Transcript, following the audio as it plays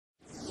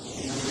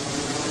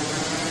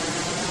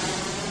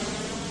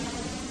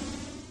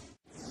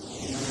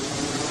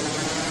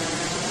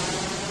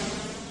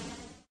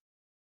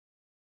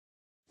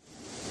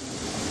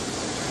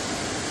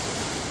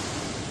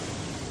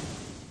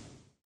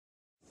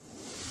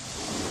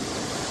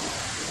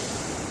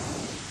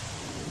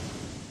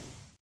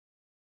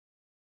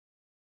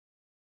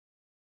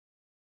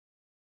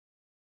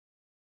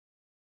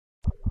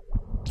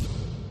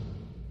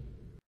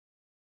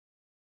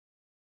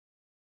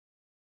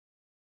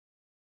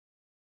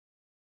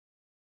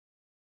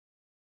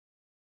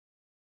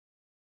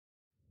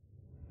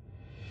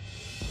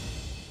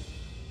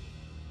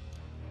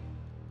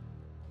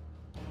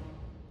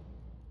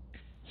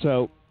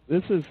So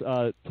this is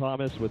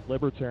Thomas with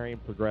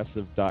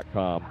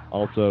LibertarianProgressive.com,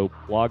 also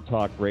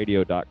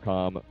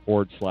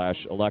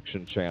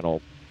blogtalkradio.com/election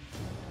channel.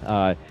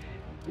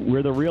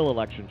 We're the real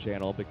election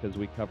channel because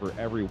we cover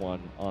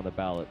everyone on the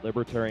ballot.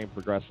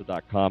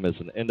 LibertarianProgressive.com is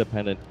an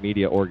independent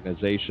media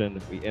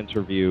organization. We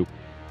interview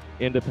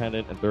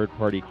independent and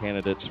third-party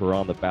candidates who are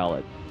on the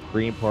ballot.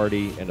 Green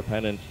Party,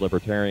 Independents,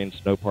 Libertarians,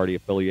 no party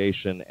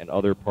affiliation, and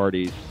other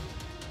parties.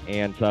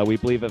 And we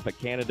believe if a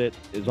candidate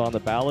is on the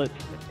ballot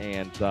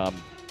and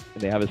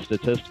they have a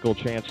statistical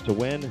chance to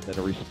win, then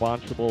a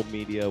responsible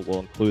media will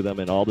include them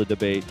in all the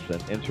debates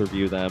and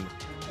interview them.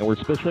 And we're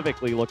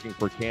specifically looking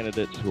for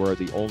candidates who are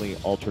the only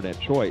alternate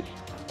choice.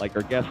 Like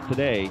our guest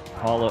today,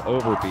 Paula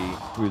Overby,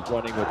 who's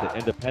running with the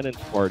Independence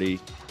Party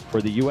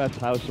for the U.S.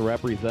 House of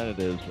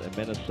Representatives in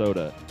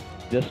Minnesota,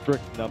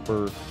 District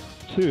number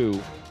 2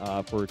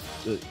 for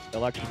the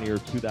election year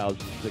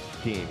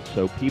 2016.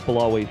 So people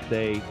always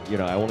say,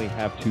 I only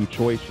have two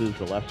choices,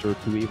 the lesser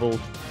of two evils.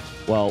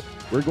 Well,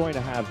 we're going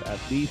to have at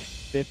least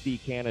 50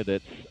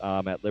 candidates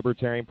at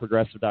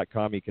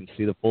libertarianprogressive.com. You can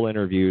see the full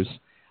interviews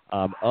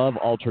of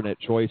alternate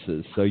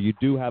choices. So you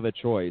do have a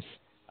choice.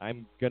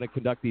 I'm going to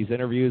conduct these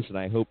interviews, and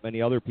I hope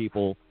many other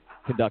people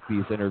conduct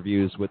these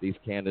interviews with these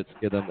candidates,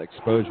 give them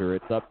exposure.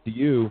 It's up to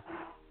you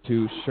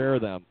to share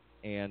them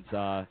and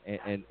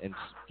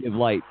give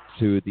light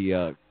to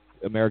the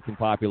American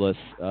populace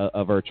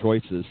of our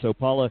choices. So,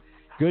 Paula,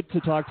 good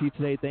to talk to you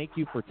today. Thank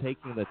you for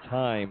taking the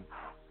time,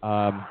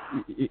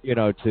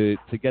 to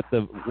get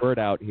the word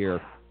out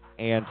here.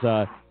 And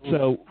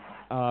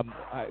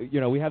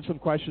we have some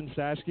questions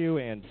to ask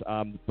you.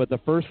 But the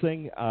first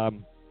thing I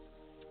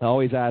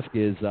always ask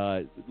is,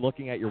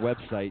 looking at your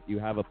website, you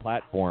have a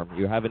platform,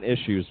 you have an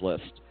issues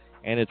list,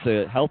 and it's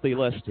a healthy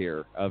list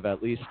here of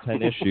at least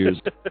 10 issues.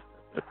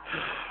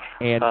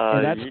 And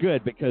that's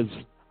good because,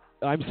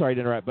 I'm sorry to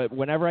interrupt, but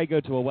whenever I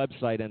go to a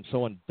website and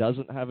someone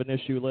doesn't have an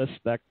issue list,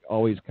 that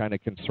always kind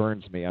of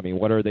concerns me. I mean,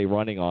 what are they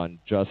running on?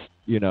 Just,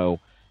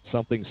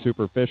 something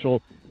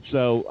superficial.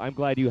 So I'm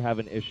glad you have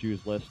an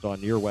issues list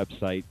on your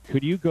website.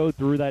 Could you go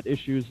through that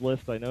issues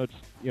list? I know it's,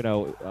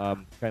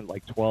 kind of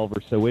like 12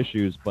 or so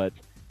issues, but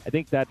I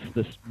think that's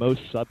the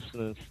most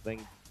substantive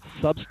thing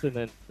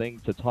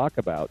to talk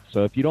about.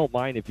 So if you don't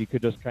mind, if you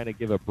could just kind of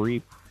give a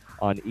brief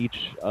on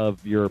each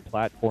of your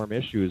platform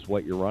issues,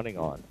 what you're running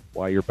on,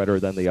 why you're better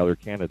than the other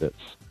candidates.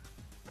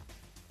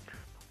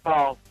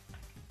 Well,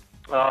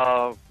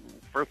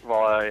 first of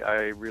all,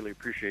 I really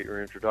appreciate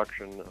your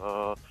introduction.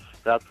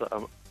 That's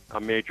a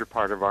major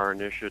part of our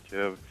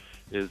initiative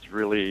is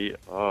really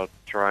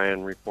try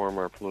and reform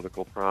our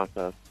political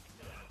process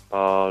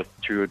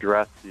to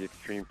address the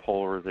extreme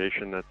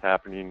polarization that's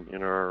happening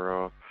in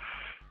our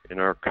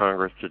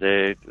Congress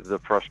today, the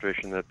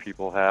frustration that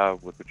people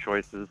have with the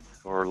choices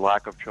or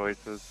lack of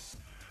choices.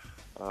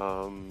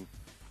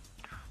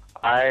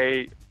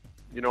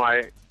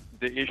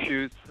 The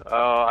issues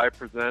I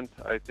present,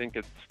 I think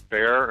it's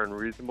fair and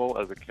reasonable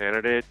as a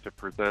candidate to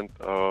present,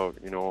 a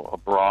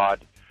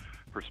broad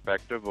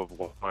perspective of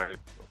what my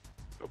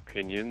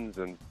opinions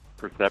and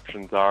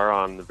perceptions are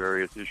on the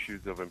various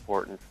issues of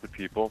importance to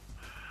people.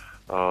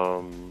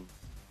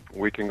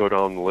 We can go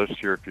down the list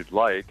here if you'd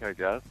like, I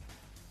guess.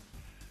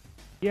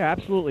 Yeah,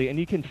 absolutely. And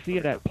you can see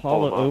it at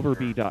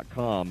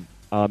paulaoverby.com.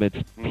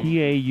 It's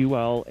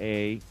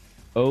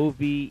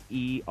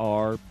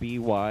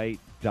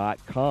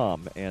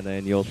PaulaOverby.com. And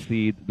then you'll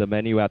see the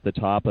menu at the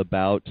top,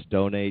 about,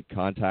 donate,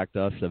 contact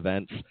us,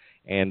 events,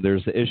 and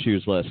there's the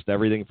issues list.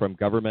 Everything from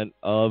government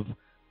of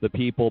the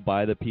people,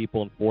 by the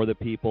people, and for the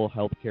people,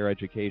 healthcare,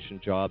 education,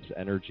 jobs,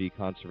 energy,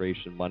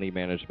 conservation, money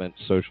management,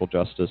 social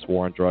justice,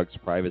 war on drugs,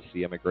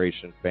 privacy,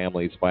 immigration,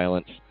 families,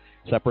 violence,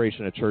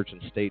 separation of church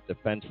and state,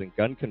 defense, and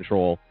gun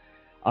control.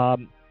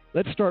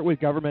 Let's start with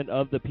government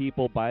of the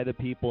people, by the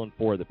people, and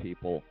for the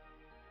people.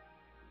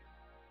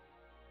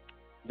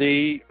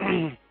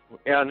 And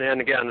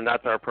again,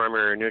 that's our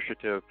primary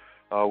initiative.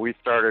 We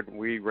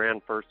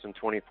ran first in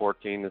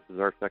 2014. This is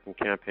our second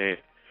campaign.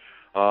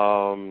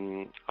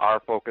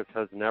 Our focus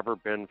has never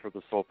been for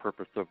the sole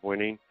purpose of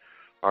winning.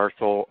 Our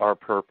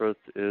purpose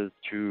is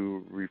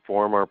to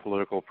reform our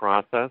political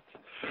process,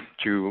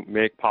 to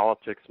make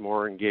politics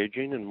more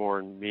engaging and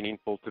more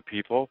meaningful to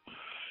people,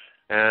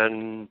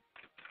 and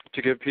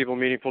to give people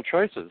meaningful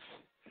choices.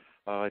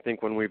 I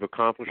think when we've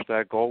accomplished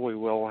that goal, we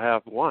will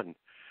have won.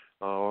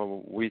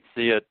 We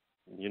see it,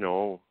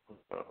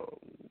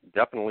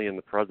 definitely in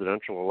the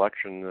presidential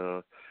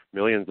election,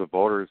 millions of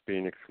voters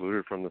being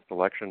excluded from the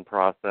selection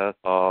process,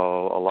 a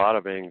lot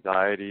of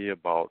anxiety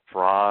about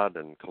fraud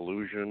and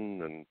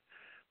collusion and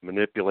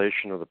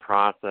manipulation of the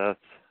process.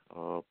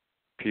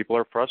 People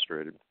are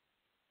frustrated.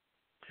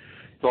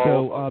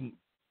 A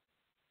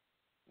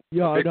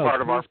big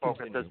part of our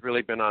focus has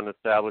really been on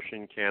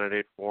establishing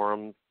candidate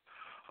forums.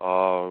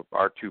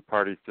 Our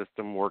two-party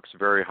system works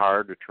very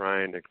hard to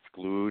try and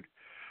exclude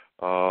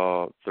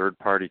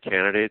third-party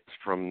candidates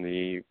from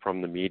the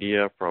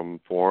media,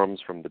 from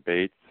forums, from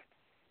debates.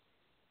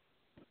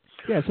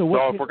 Yeah. So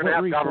if we're going to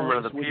have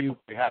government of the people,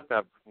 we have to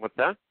have what's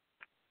that?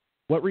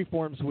 What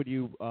reforms would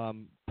you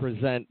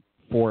present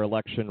for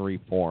election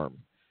reform?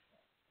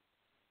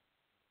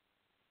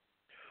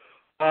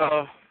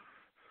 Well,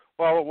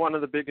 one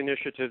of the big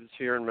initiatives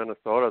here in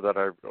Minnesota that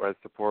I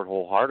support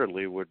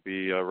wholeheartedly would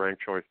be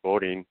ranked choice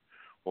voting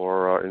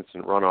or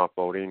instant runoff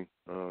voting,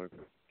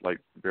 like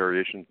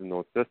variations in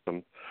those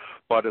systems.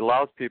 But it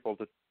allows people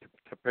to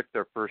pick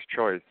their first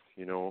choice,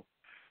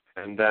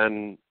 and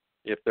then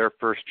if their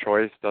first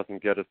choice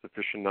doesn't get a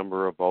sufficient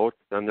number of votes,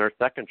 then their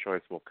second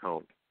choice will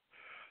count.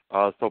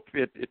 So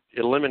it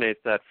eliminates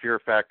that fear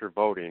factor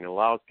voting. It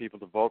allows people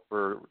to vote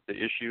for the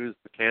issues,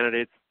 the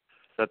candidates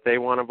that they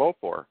want to vote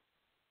for,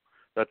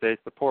 that they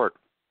support,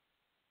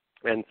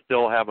 and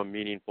still have a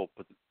meaningful,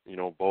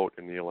 vote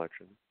in the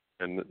election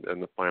and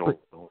the final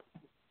vote.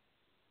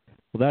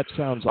 Well, that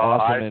sounds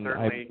awesome.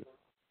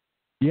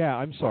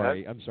 I'm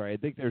sorry. I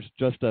think there's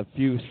just a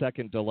few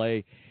second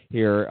delay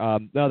here.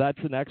 No, that's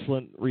an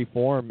excellent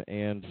reform.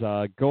 And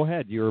go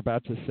ahead. You were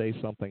about to say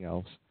something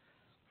else.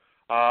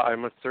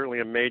 I'm certainly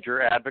a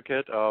major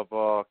advocate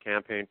of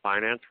campaign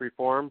finance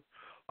reform.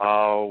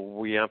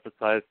 We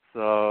emphasize,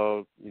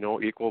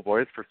 equal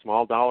voice for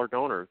small dollar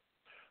donors.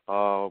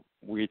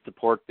 We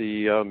support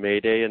the May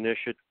Day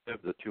initiative,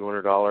 the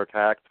 $200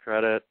 tax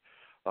credit,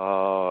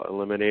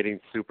 eliminating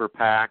super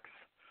PACs.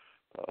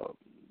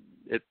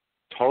 It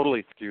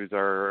totally skews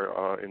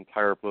our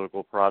entire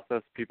political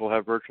process. People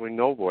have virtually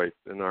no voice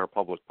in our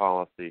public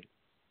policy.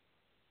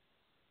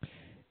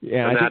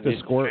 Yeah, I think the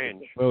score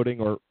voting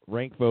or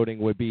rank voting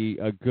would be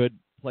a good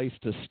place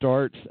to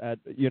start at,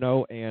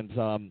 and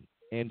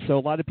so a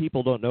lot of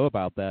people don't know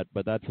about that,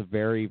 but that's a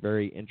very,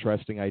 very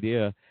interesting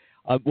idea.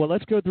 Well,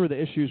 let's go through the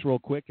issues real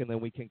quick, and then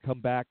we can come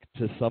back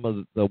to some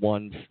of the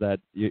ones that,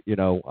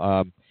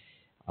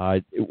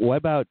 what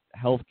about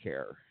health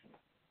care?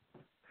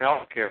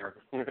 Healthcare.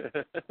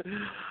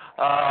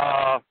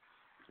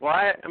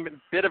 I'm a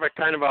bit of a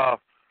kind of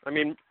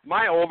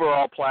my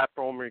overall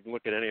platform, you can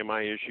look at any of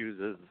my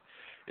issues,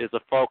 is a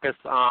focus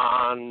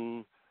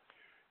on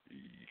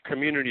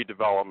community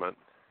development,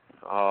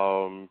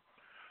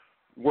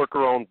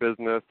 worker-owned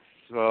business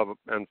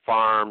and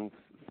farms,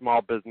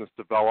 small business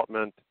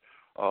development.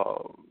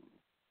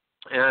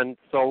 And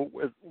so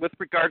with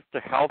regards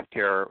to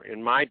healthcare,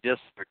 in my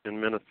district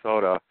in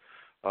Minnesota,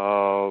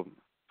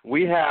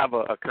 we have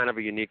a kind of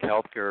a unique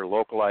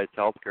localized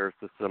healthcare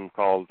system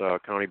called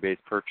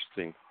county-based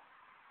purchasing.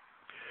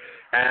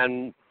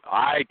 And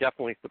I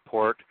definitely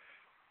support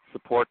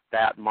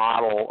that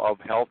model of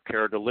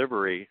healthcare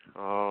delivery.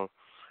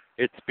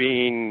 It's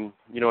being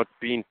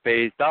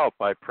phased out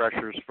by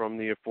pressures from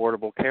the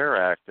Affordable Care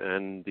Act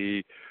and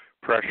the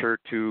pressure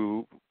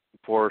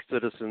for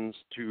citizens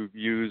to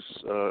use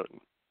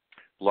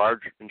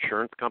large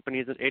insurance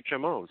companies and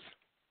HMOs.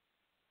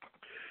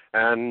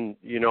 And,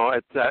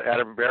 it's at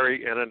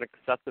an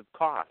excessive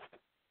cost.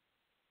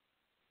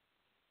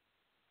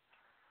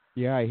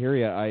 Yeah, I hear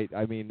you.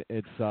 I mean,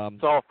 it's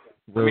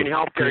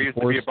healthcare used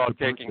to be about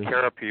taking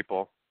care of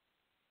people.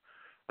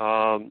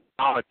 Now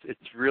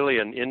it's really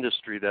an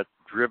industry that's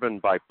driven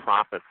by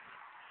profits,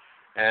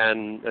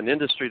 and an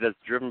industry that's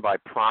driven by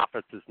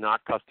profits is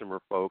not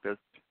customer focused.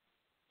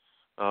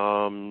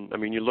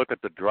 You look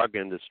at the drug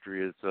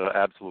industry; it's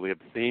absolutely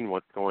obscene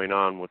what's going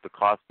on with the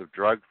cost of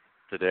drugs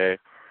today.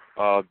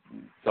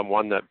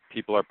 One that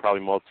people are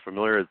probably most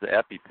familiar is the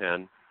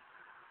EpiPen.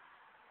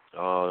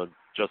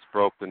 Just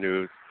broke the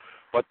news.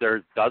 But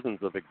there's dozens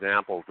of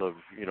examples of,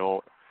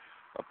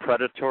 a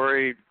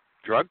predatory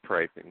drug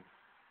pricing.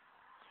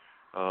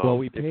 Well,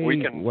 we pay,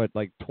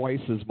 like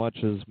twice as much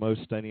as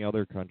most any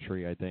other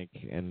country, I think,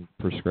 in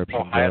prescription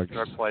drugs. Highest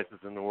drug prices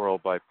in the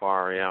world by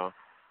far, yeah.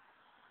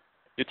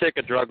 You take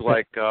a drug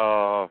like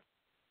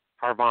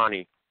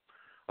Harvoni,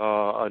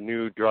 a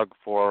new drug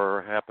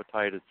for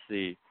hepatitis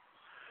C.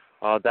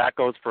 That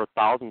goes for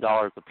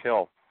 $1,000 a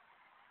pill,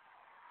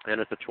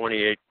 and it's a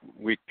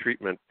 28-week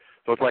treatment.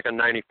 So it's like a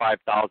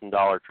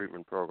 $95,000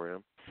 treatment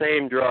program.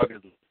 Same drug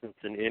is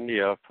in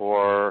India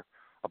for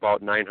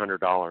about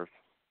 $900.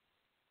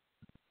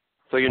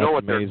 So you know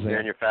what their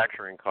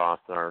manufacturing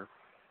costs are.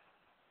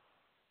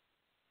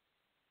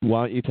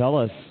 Why don't you tell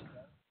us?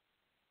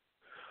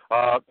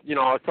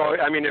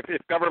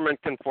 If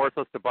government can force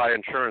us to buy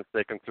insurance,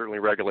 they can certainly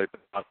regulate the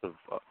cost of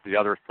the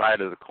other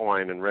side of the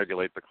coin and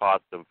regulate the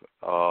cost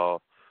of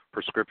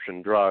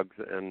prescription drugs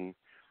and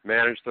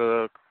manage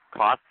the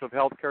costs of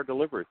healthcare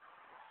delivery.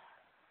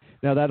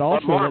 Now that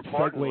also let's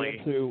segue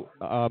into.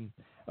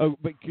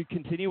 But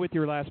continue with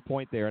your last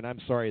point there, and I'm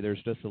sorry,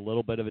 there's just a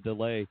little bit of a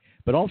delay.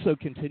 But also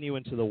continue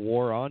into the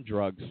war on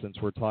drugs, since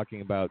we're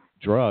talking about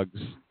drugs.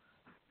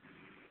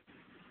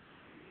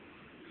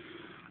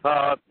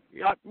 That's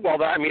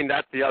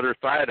the other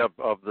side of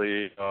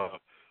the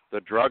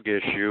drug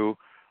issue.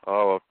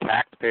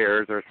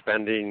 Taxpayers are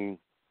spending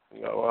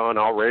an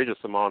outrageous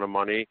amount of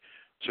money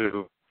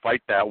to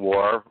fight that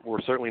war.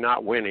 We're certainly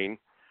not winning.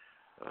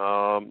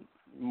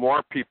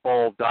 More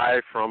people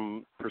die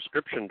from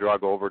prescription drug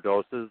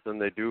overdoses than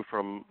they do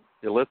from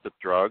illicit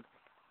drugs.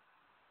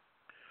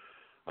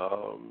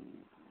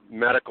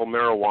 medical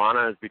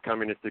marijuana is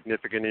becoming a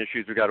significant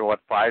issue. We've got,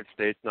 5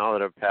 states now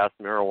that have passed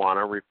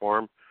marijuana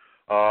reform.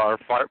 Our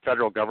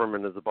federal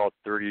government is about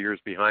 30 years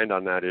behind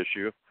on that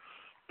issue.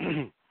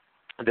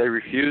 They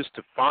refuse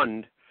to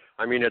fund.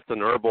 I mean, it's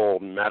an herbal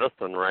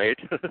medicine, right?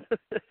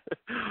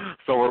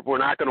 So we're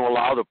not going to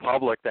allow the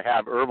public to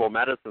have herbal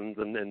medicines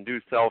and do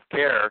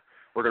self-care.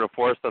 We're going to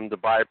force them to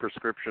buy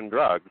prescription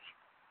drugs.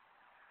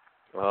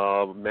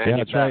 Yeah,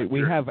 that's right.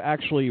 We have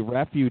actually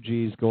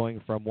refugees going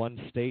from one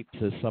state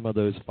to some of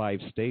those 5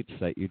 states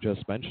that you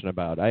just mentioned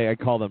about. I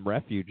call them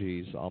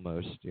refugees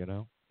almost, you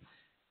know.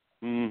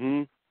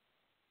 Mhm.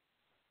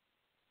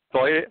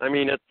 So I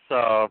mean,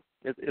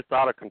 it's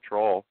out of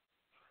control,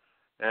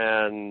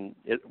 and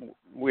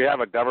we have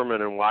a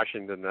government in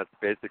Washington that's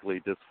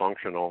basically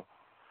dysfunctional.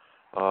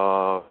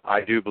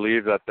 I do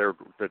believe that they're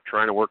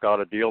trying to work out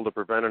a deal to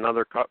prevent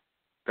another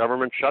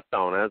government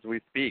shutdown as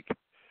we speak.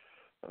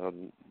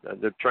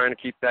 They're trying to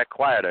keep that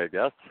quiet, I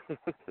guess.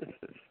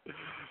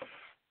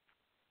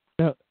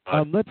 Now,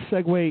 let's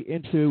segue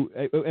into,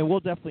 and we'll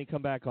definitely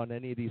come back on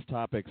any of these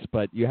topics,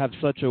 but you have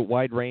such a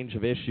wide range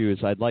of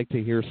issues. I'd like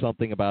to hear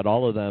something about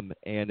all of them,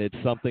 and it's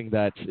something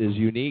that is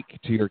unique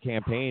to your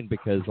campaign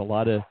because a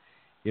lot of,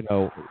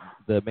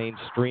 the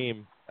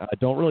mainstream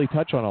don't really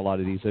touch on a lot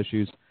of these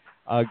issues.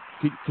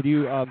 Could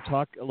you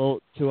talk a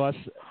little to us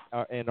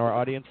and our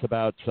audience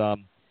about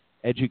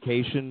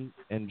education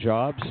and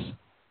jobs?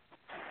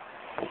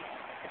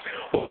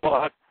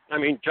 Well, I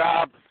mean,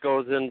 jobs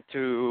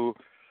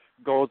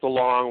goes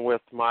along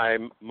with my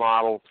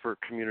models for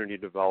community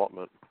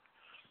development.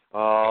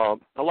 A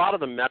lot of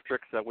the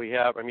metrics that we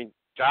have, I mean,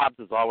 jobs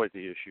is always the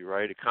issue,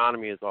 right?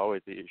 Economy is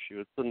always the issue.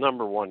 It's the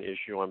number one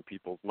issue on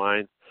people's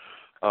minds,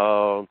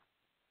 and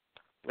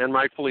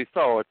rightfully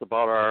so. It's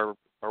about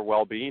our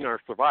well-being, our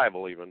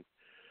survival even.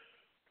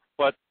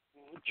 But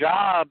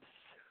jobs,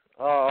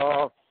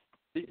 the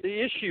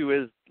issue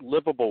is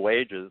livable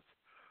wages.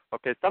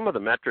 Okay, some of the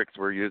metrics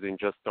we're using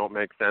just don't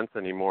make sense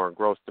anymore.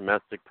 Gross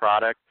domestic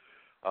product,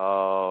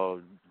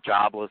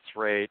 jobless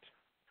rate.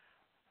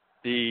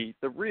 The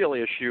real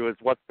issue is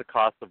what's the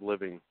cost of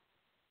living.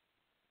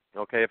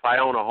 Okay, if I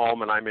own a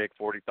home and I make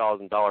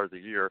 $40,000 a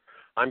year,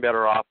 I'm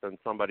better off than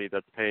somebody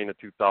that's paying a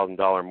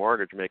 $2,000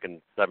 mortgage making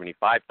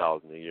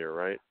 $75,000 a year,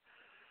 right?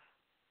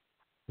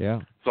 Yeah.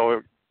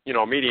 So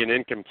median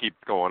income keeps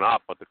going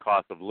up, but the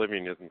cost of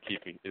living is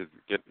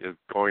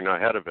going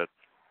ahead of it.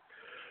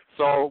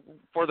 So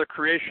for the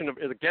creation of,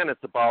 again,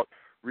 it's about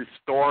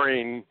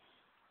restoring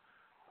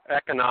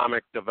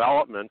economic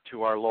development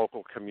to our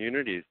local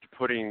communities, to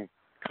putting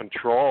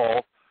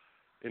control,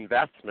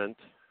 investment,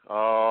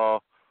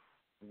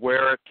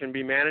 where it can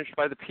be managed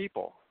by the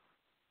people.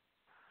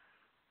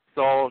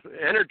 So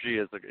energy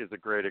is a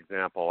great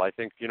example. I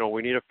think, we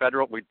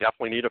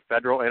definitely need a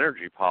federal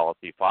energy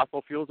policy.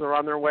 Fossil fuels are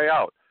on their way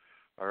out,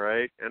 all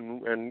right?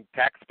 And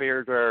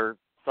taxpayers are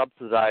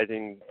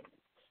subsidizing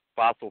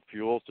fossil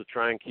fuels to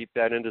try and keep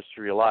that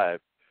industry alive.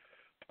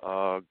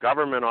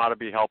 Government ought to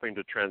be helping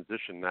to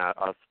transition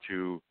us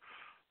to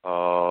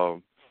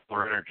solar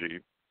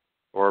energy,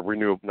 or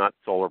not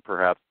solar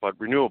perhaps, but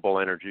renewable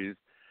energies.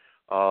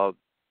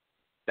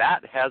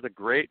 That has a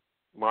great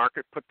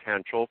market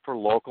potential for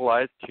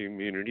localized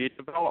community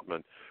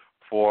development,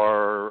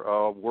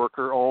 for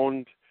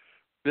worker-owned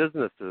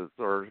businesses,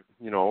 or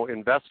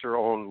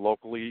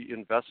locally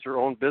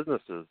investor-owned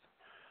businesses.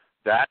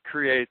 That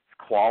creates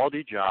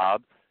quality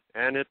jobs,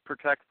 and it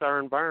protects our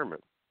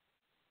environment.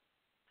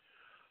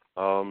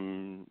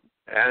 And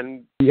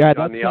yeah, that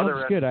on the sounds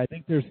other good. I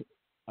think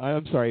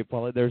I'm sorry,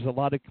 Paula, there's a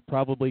lot of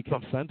probably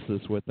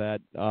consensus with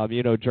that.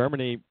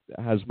 Germany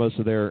has most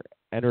of their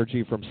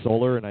energy from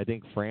solar, and I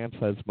think France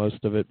has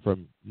most of it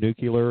from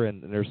nuclear,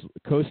 and there's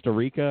Costa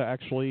Rica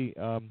actually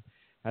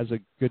has a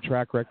good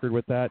track record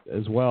with that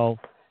as well.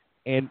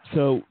 And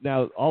so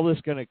now all this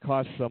is going to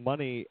cost some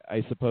money,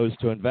 I suppose,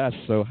 to invest.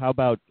 So how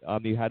about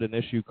you had an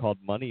issue called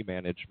money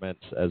management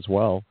as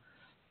well?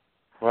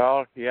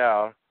 Well,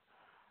 yeah,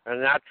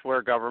 and that's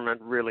where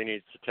government really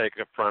needs to take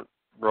a front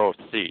row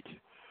seat.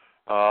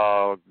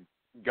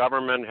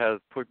 Government has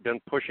been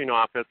pushing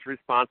off its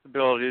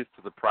responsibilities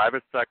to the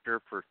private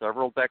sector for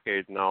several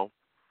decades now,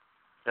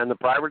 and the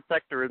private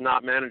sector is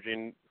not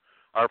managing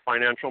our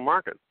financial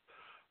markets.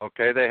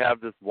 Okay, they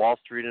have this Wall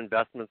Street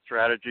investment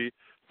strategy.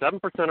 7%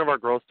 of our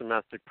gross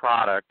domestic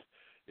product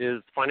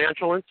is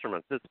financial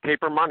instruments. It's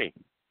paper money.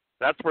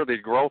 That's where the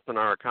growth in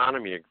our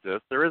economy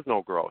exists. There is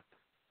no growth.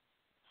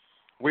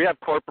 We have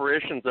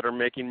corporations that are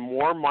making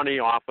more money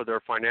off of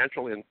their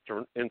financial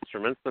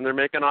instruments than they're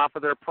making off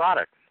of their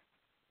products.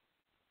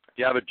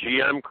 Do you have a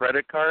GM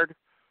credit card?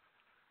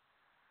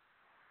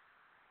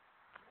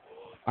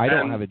 I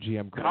don't have a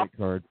GM credit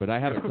card, but I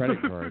have a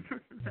credit card.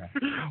 Yeah.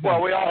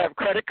 Well, we all have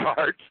credit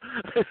cards.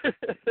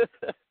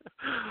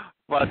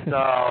 But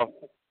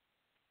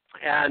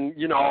and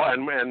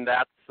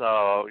that's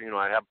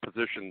I have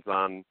positions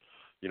on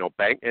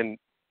bank, and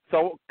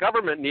so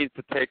government needs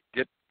to take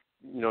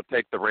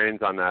the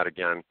reins on that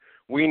again.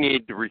 We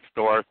need to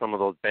restore some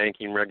of those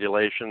banking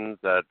regulations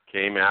that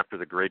came after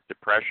the Great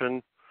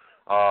Depression.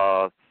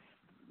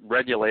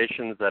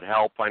 regulations that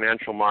help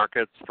financial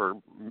markets for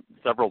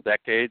several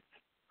decades,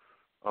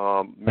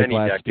 many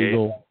like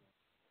decades.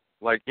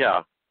 Like,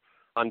 yeah,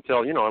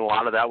 until, and a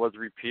lot of that was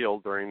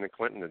repealed during the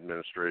Clinton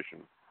administration.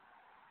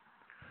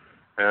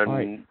 And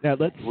right. Now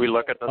we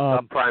look at the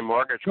subprime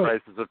mortgage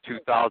crisis of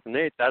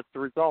 2008, that's the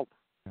result.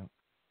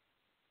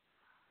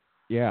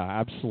 Yeah,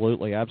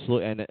 absolutely.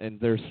 And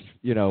there's,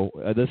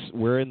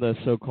 we're in the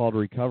so-called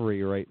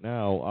recovery right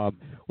now.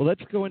 Well,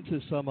 let's go into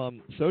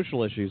some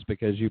social issues,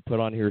 because you put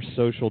on here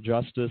social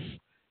justice,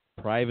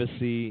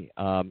 privacy,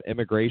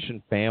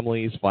 immigration,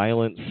 families,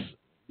 violence,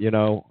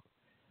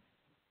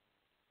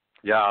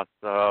 Yeah,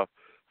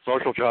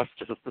 social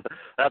justice,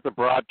 that's a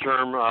broad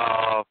term.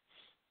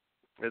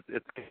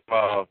 It's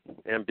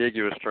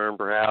ambiguous term,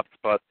 perhaps,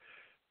 but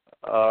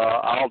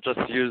I'll just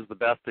use the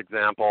best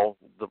example,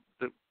 the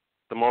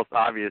most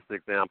obvious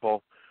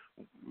example.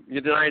 The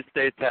United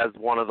States has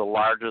one of the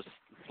largest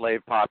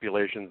slave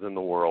populations in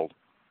the world.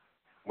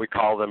 We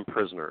call them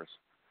prisoners.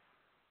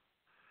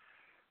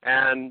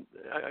 And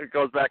it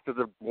goes back to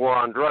the war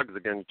on drugs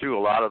again, too. A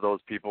lot of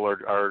those people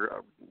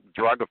are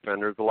drug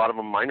offenders, a lot of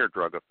them minor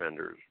drug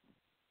offenders.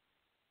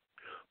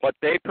 But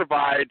they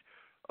provide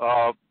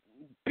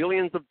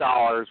billions of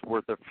dollars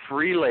worth of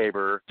free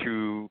labor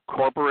to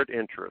corporate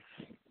interests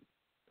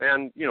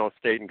and,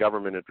 state and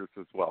government interests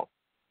as well.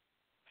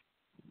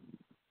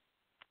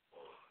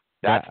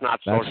 That's not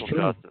social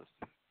justice.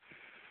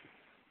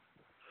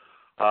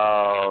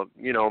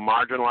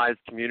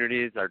 Marginalized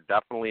communities are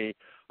definitely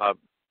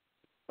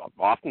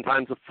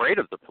oftentimes afraid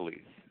of the police.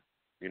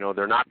 They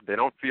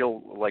don't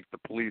feel like the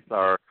police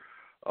are,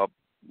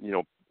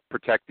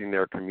 protecting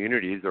their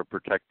communities or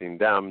protecting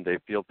them. They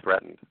feel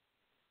threatened.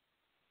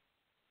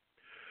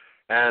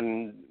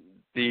 And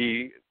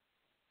the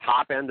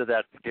top end of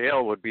that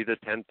scale would be the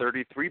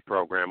 1033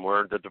 program,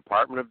 where the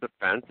Department of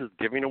Defense is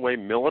giving away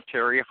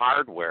military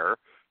hardware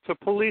to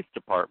police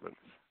departments.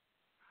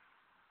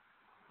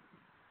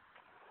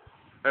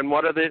 And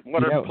what are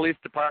police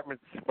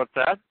departments? What's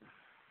that?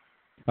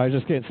 I was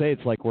just going to say,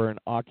 it's like we're in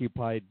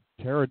occupied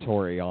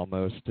territory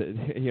almost,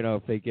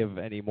 if they give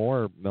any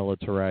more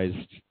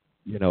militarized,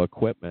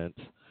 equipment.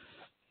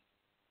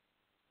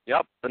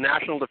 Yep. The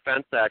National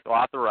Defense Act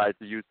authorized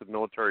the use of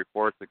military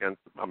force against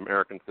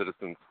American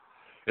citizens.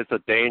 It's a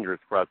dangerous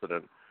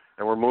precedent,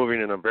 and we're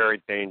moving in a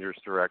very dangerous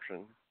direction.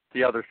 It's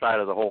the other side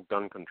of the whole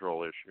gun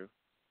control issue.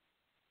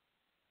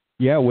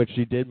 Yeah, which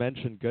you did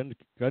mention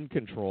gun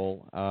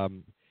control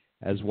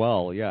as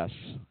well. Yes,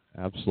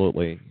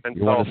 absolutely. And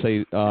you want to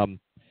say,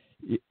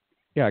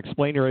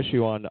 explain your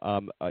issue on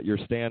your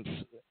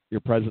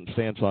present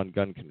stance on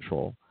gun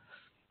control.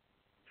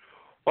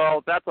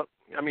 Well, that's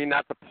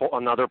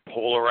another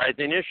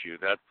polarizing issue.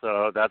 That's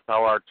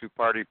how our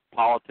two-party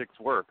politics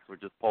works. We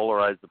just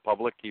polarize the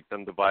public, keep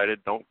them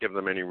divided, don't give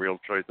them any real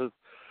choices.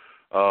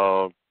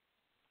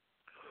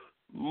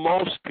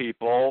 Most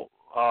people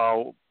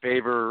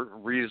favor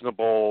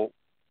reasonable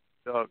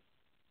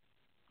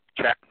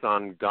checks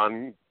on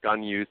gun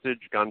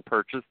usage, gun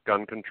purchase,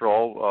 gun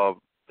control,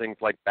 things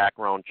like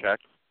background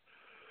checks,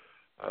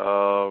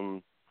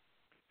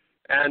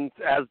 and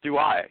as do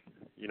I.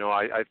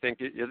 I think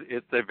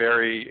it's a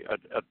very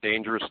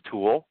dangerous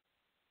tool,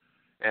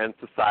 and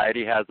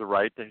society has a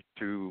right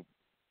to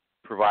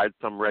provide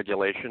some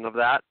regulation of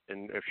that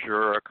and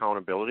assure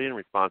accountability and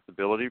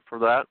responsibility for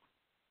that.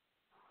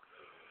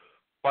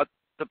 But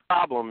the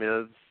problem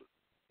is,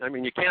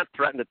 you can't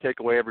threaten to take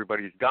away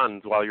everybody's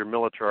guns while your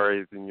military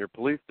is in your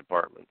police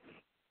departments.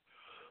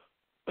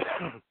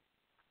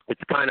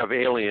 It's kind of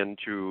alien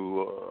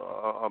to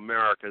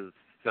America's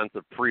sense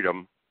of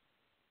freedom.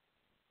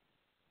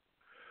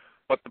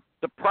 But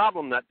the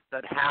problem that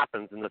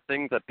happens, and the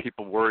things that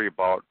people worry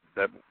about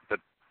that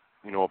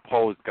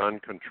oppose gun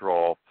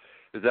control,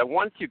 is that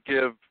once you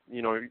give,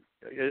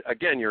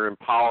 again, you're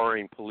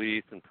empowering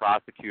police and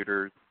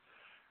prosecutors,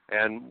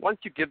 and once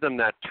you give them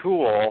that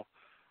tool,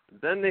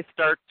 then they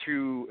start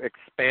to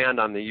expand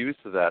on the use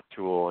of that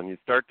tool, and you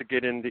start to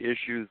get into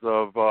issues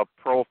of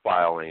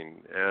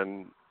profiling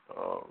and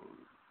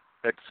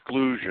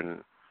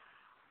exclusion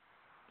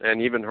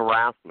and even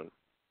harassment.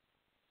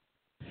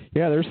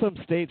 Yeah, there's some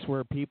states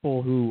where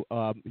people who,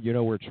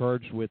 were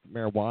charged with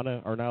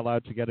marijuana are not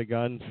allowed to get a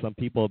gun. Some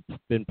people have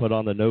been put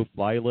on the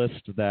no-fly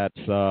list that,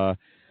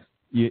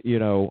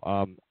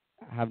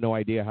 have no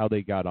idea how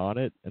they got on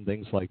it and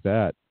things like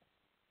that.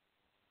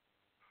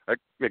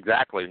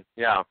 Exactly.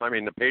 Yeah.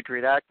 The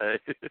Patriot Act.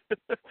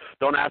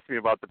 Don't ask me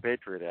about the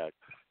Patriot Act.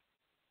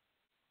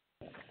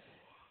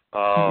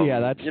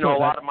 That's a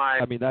lot of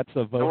my. That's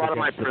a vote. A lot of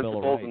my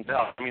principles and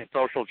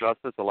social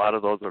justice. A lot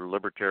of those are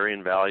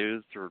libertarian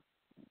values.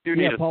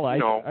 Paula,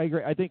 I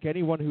agree. I think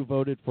anyone who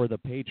voted for the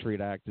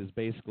Patriot Act is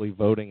basically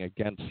voting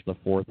against the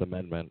Fourth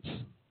Amendment.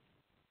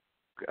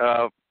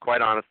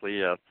 Quite honestly,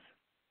 yes.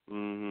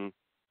 Mm-hmm.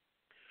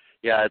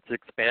 Yeah, it's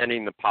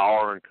expanding the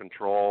power and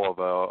control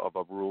of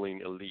a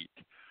ruling elite,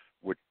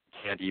 which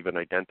can't even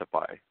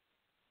identify.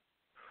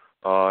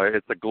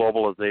 It's a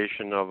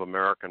globalization of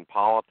American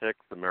politics,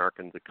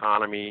 Americans'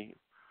 economy,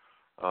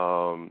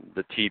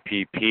 the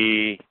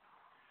TPP,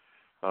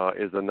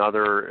 is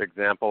another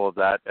example of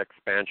that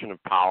expansion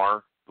of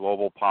power,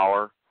 global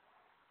power.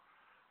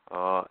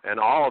 And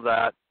all of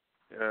that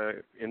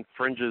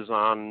infringes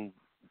on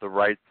the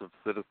rights of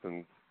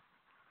citizens.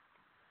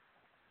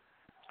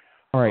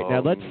 All right,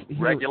 now let's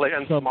regulate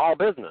and small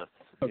business.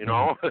 Okay. You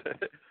know.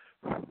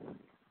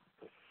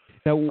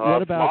 Now,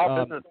 what about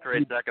small business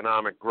creates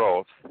economic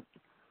growth?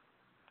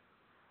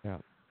 Yeah.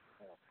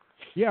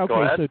 Yeah. Go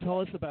Okay. ahead. So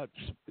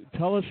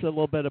tell us a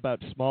little bit about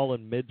small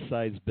and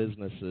mid-sized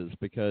businesses,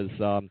 because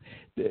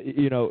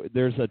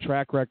there's a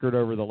track record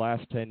over the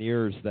last 10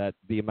 years that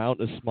the amount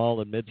of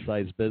small and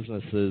mid-sized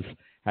businesses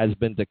has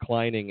been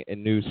declining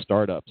in new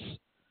startups.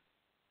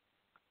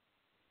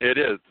 It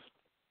is,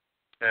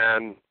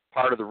 and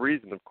part of the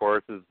reason, of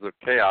course, is the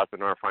chaos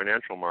in our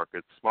financial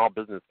markets. Small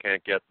business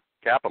can't get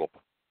capital,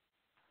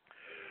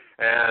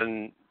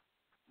 and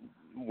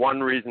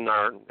one reason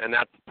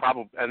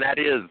that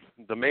is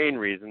the main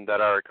reason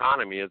that our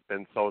economy has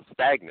been so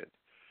stagnant.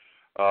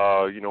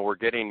 We're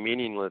getting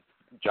meaningless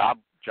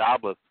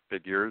jobless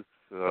figures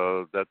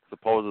that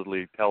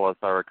supposedly tell us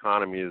our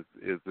economy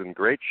is in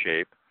great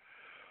shape.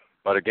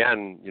 But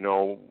again,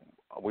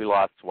 we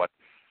lost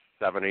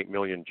 7-8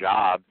 million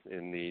jobs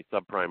in the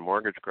subprime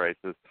mortgage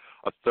crisis.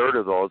 A third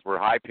of those were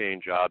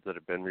high-paying jobs that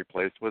have been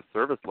replaced with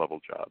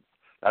service-level jobs.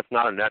 That's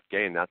not a net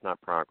gain. That's not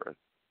progress.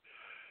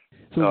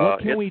 So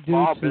what can we do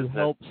to business.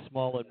 help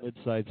small and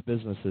mid-sized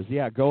businesses?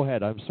 Yeah, go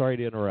ahead. I'm sorry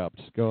to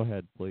interrupt. Go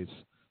ahead, please.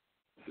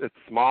 It's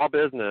small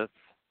business,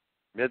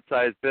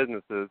 mid-sized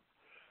businesses,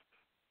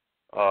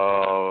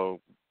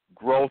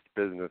 growth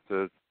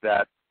businesses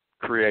that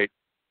create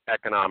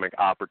economic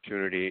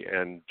opportunity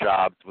and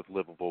jobs with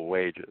livable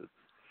wages.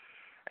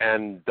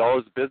 And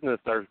those businesses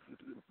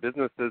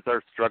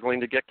are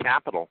struggling to get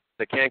capital.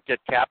 They can't get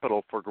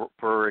capital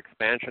for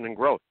expansion and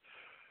growth.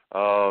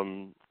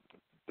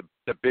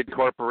 The big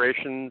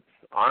corporations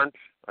aren't,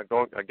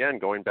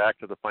 going back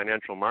to the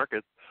financial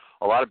markets,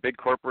 a lot of big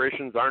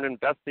corporations aren't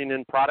investing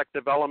in product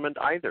development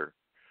either.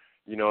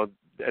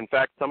 In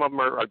fact, some of them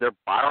they're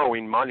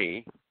borrowing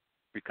money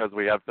because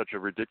we have such a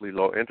ridiculously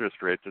low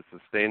interest rate to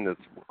sustain this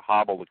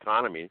hobbled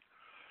economy.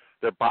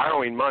 They're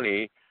borrowing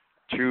money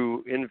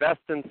to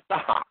invest in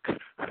stock,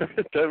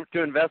 to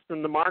invest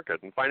in the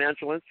market and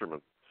financial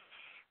instruments.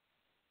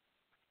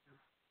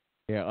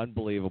 Yeah,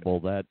 unbelievable.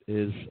 That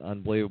is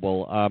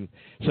unbelievable. And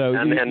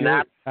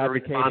that's the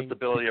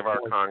responsibility of our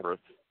Congress.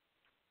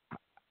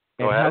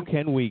 And how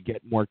can we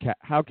get more?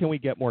 How can we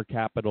get more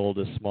capital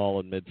to small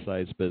and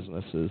mid-sized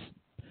businesses?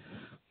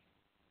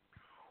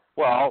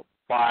 Well,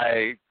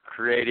 by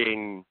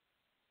creating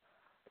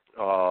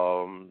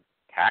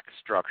tax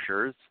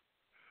structures,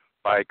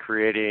 by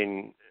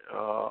creating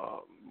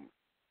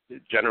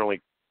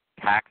generally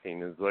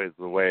taxing is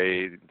the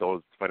way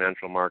those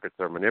financial markets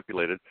are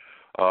manipulated.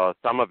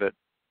 Some of it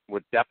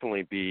would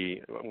definitely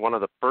be one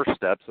of the first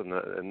steps,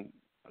 and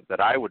that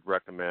I would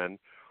recommend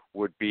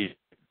would be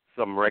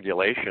some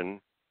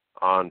regulation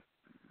on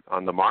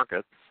the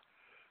markets.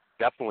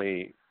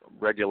 Definitely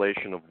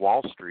regulation of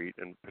Wall Street,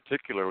 and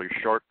particularly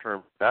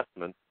short-term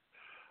investments.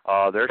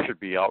 There should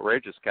be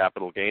outrageous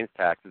capital gains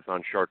taxes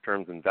on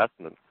short-term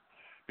investments,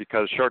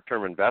 because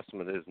short-term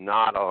investment is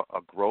not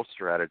a growth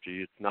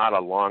strategy. It's not a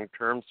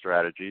long-term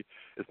strategy.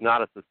 It's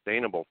not a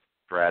sustainable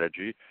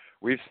strategy.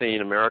 We've seen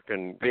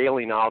American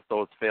bailing out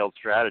those failed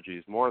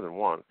strategies more than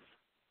once.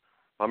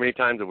 How many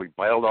times have we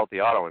bailed out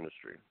the auto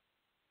industry?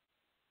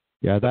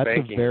 Yeah, that's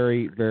a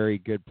very, very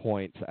good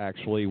point,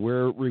 actually.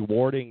 We're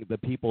rewarding the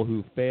people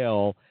who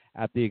fail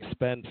at the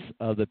expense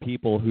of the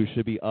people who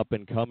should be up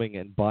and coming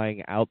and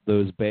buying out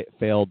those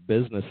failed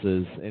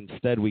businesses.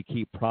 Instead, we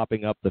keep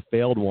propping up the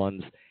failed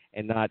ones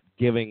and not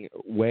giving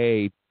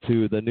way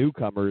to the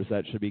newcomers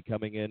that should be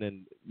coming in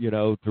and,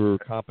 through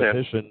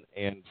competition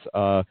and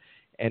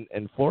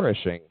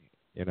flourishing,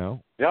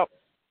 Yep.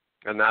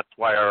 And that's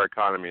why our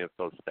economy is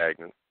so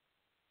stagnant.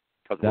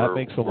 That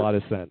makes a lot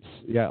of sense.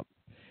 Yeah.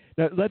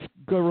 Now, let's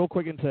go real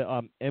quick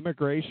into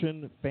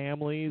immigration and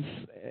families.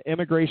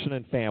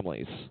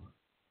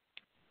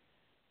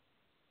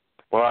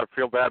 Well, I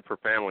feel bad for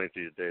families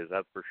these days,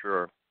 that's for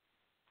sure.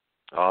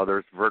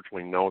 There's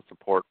virtually no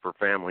support for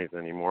families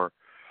anymore.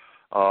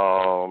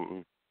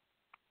 And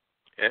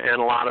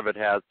a lot of it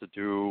has to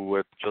do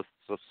with just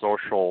the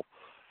social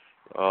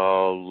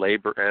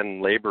labor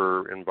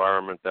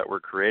environment that we're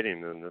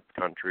creating in this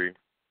country.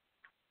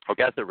 I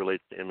guess it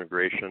relates to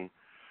immigration.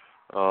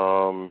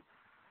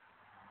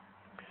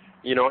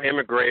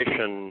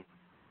 Immigration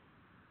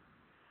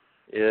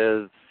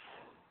is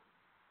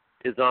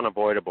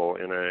unavoidable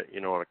in a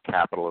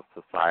capitalist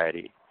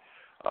society.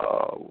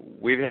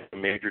 We've had a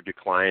major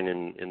decline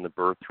in the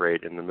birth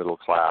rate in the middle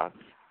class,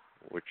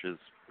 which is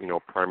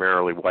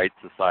primarily white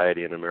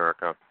society in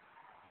America.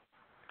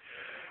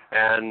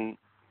 And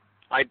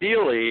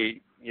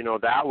ideally,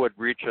 that would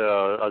reach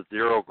a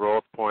zero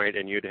growth point,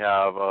 and you'd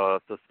have a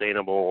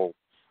sustainable,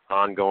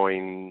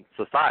 ongoing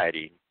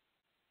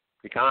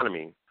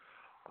economy.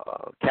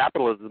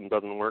 Capitalism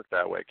doesn't work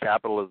that way.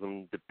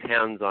 Capitalism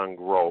depends on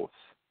growth.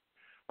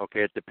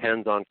 Okay, it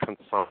depends on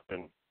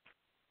consumption.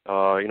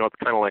 It's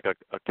kind of like a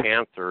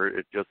cancer.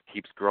 It just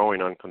keeps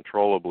growing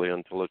uncontrollably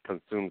until it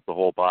consumes the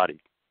whole body.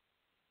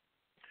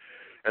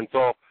 And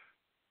so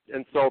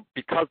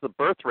because the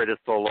birth rate is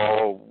so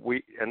low,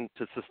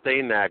 to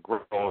sustain that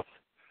growth,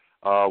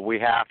 we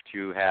have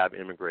to have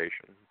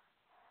immigration.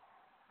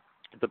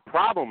 The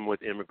problem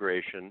with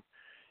immigration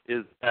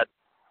is that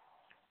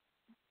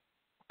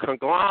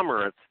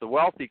conglomerates, the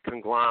wealthy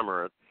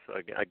conglomerates,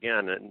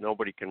 again,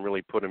 nobody can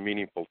really put a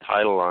meaningful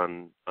title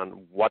on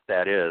what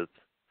that is.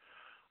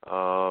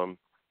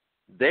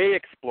 They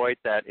exploit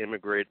that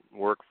immigrant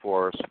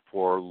workforce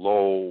for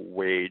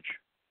low-wage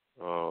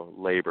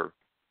labor.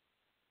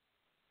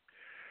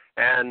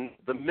 And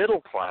the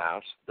middle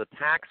class, the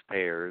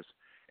taxpayers,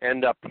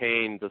 end up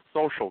paying the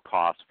social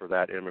costs for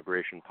that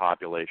immigration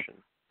population.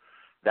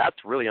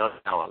 That's really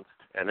unbalanced,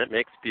 and it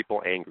makes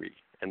people angry.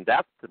 And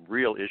that's the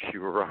real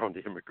issue around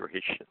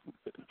immigration.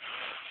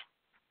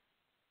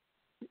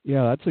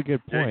 Yeah, that's a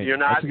good point.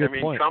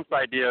 Trump's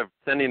idea of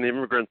sending the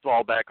immigrants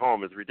all back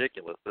home is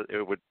ridiculous.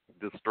 It would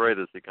destroy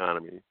this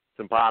economy. It's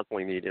impossible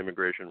to need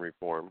immigration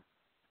reform.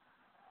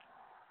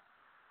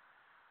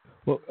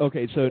 Well,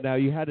 okay, so now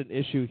you had an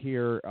issue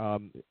here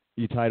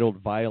you titled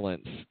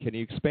violence. Can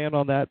you expand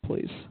on that,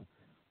 please?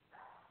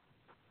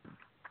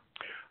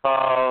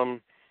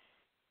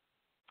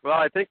 Well,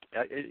 I think,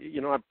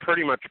 I've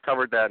pretty much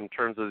covered that in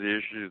terms of the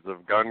issues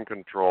of gun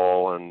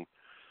control and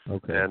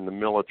the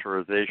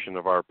militarization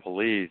of our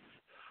police.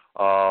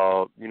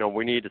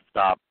 We need to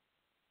stop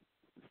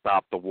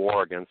the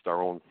war against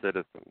our own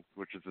citizens,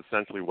 which is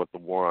essentially what the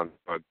war on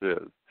drugs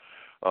is.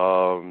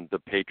 The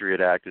Patriot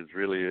Act is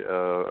really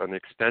an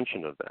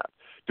extension of that.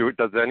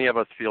 Does any of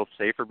us feel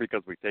safer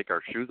because we take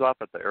our shoes off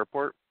at the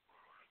airport?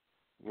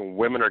 When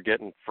women are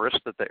getting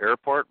frisked at the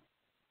airport,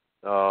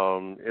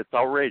 it's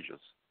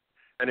outrageous.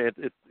 And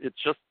it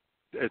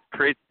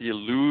creates the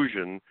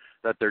illusion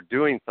that they're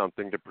doing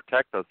something to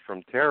protect us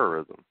from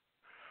terrorism.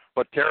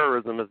 But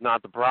terrorism is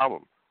not the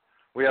problem.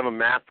 We have a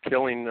mass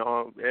killing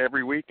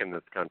every week in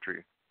this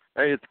country.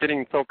 It's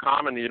getting so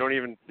common you don't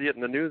even see it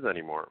in the news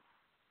anymore.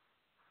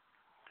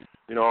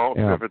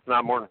 If it's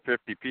not more than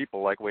 50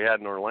 people like we had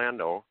in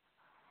Orlando.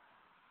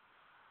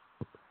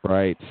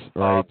 Right.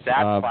 That's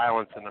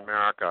violence in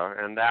America,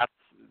 and that's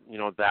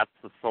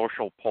the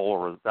social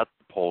that's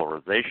the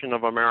polarization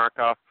of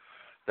America.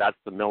 That's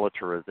the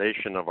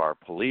militarization of our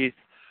police.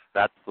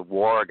 That's the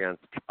war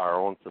against our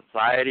own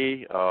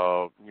society.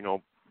 I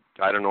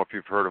don't know if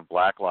you've heard of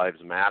Black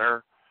Lives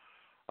Matter.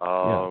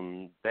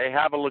 They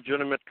have a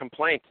legitimate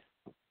complaint.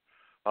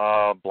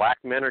 Black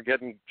men are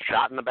getting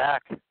shot in the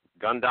back,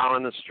 gunned down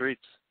in the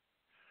streets,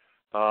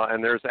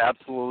 and there's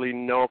absolutely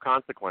no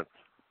consequence.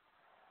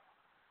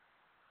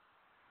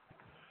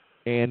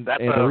 And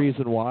the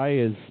reason why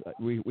is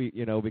we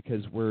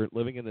because we're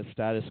living in the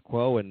status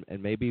quo, and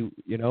maybe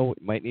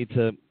might need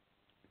to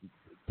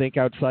think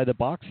outside the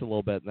box a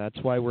little bit, and that's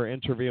why we're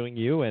interviewing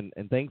you. And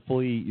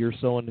thankfully, you're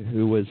someone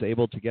who was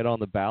able to get on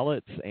the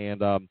ballot.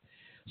 And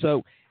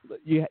so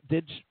you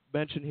did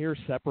mention here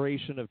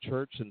separation of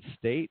church and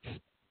state,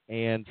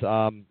 and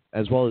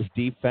as well as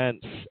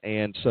defense.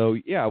 And so,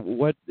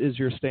 what is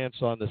your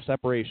stance on the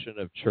separation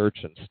of church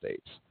and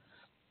state?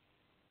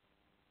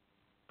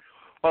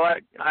 Well,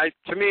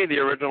 to me, the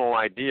original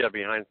idea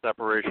behind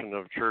separation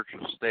of church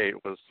and state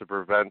was to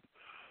prevent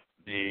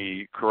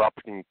the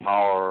corrupting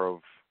power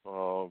of,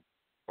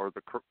 or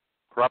the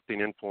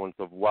corrupting influence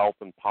of wealth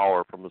and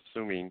power from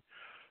assuming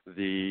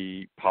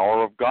the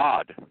power of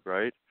God,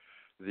 right?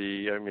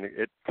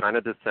 It kind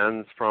of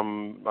descends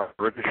from our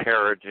British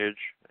heritage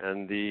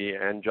and the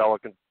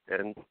angelic.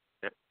 I'm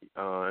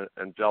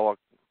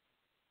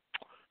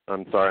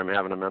sorry, I'm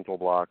having a mental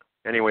block.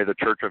 Anyway, the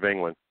Church of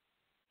England.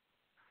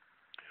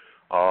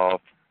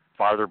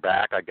 Farther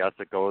back, I guess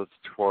it goes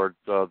towards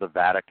the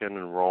Vatican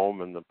and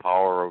Rome and the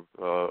power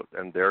of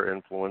and their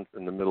influence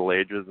in the Middle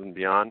Ages and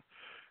beyond,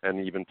 and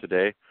even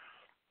today.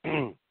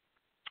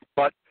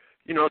 But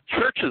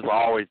church has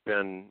always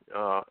been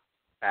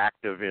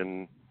active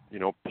in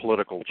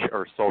political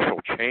or social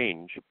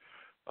change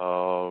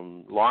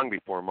long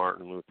before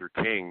Martin Luther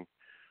King.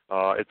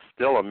 It's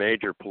still a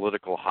major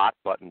political hot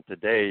button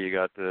today. You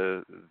got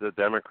the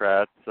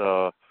Democrats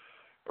or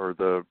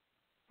the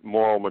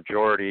moral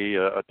majority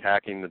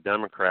attacking the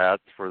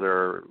Democrats for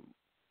their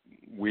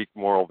weak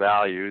moral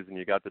values, and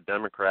you got the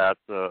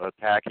Democrats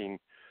attacking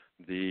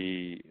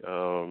the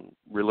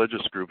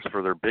religious groups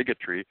for their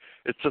bigotry.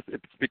 It's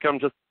become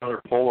just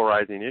another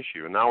polarizing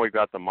issue, and now we've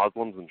got the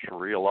Muslims and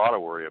Sharia law to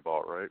worry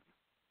about, right?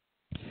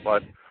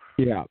 But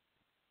no,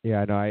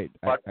 I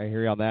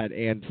hear you on that,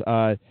 and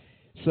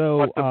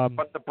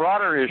but the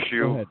broader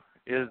issue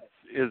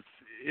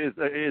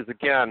is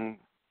again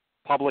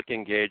public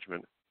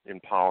engagement in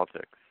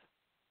politics.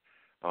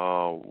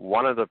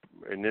 One of the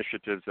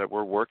initiatives that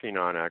we're working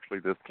on, actually,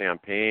 this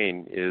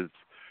campaign is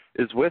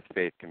with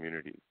faith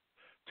communities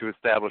to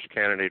establish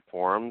candidate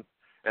forums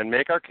and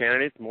make our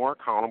candidates more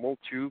accountable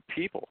to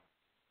people.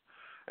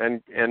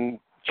 And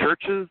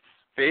churches,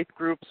 faith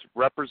groups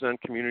represent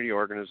community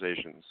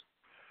organizations,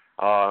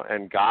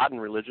 and God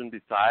and religion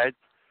decides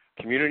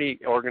community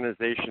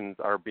organizations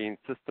are being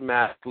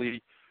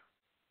systematically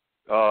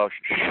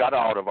shut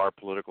out of our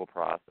political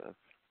process.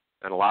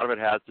 And a lot of it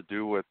has to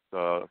do with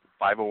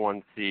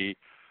 501c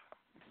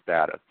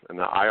status and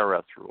the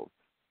IRS rules.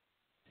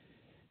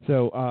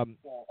 So,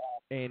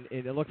 and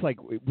it looks like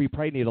we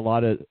probably need a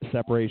lot of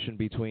separation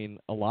between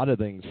a lot of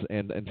things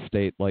and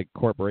state, like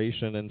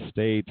corporation and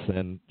states,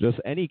 and just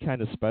any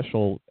kind of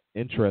special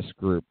interest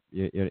group.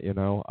 You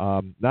know,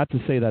 not to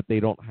say that they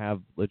don't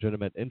have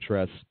legitimate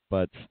interests,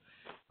 but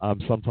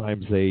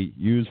sometimes they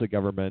use the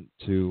government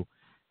to,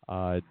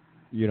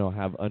 you know,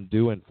 have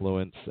undue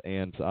influence.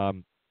 And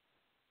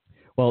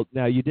well,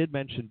 now you did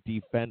mention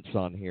defense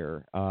on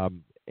here,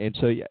 and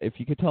so if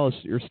you could tell us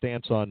your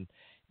stance on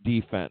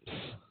defense.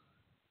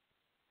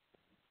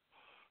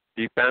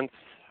 Defense,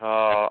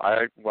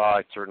 I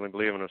certainly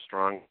believe in a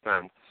strong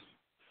defense.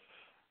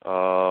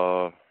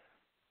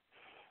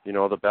 You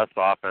know, the best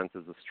offense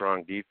is a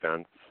strong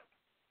defense.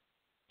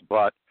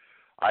 But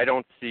I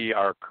don't see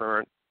our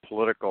current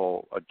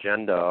political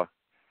agenda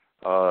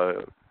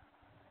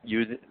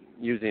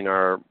using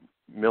our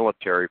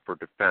military for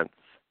defense.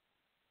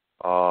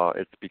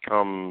 It's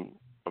become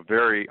a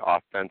very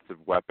offensive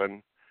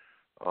weapon,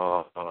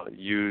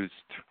 used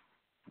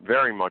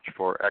very much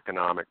for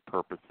economic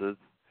purposes.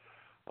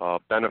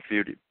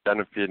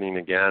 Benefiting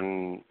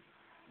again,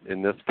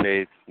 in this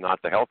case, not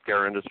the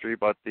healthcare industry,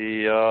 but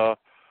the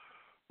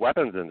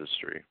weapons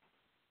industry.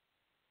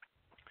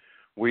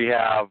 We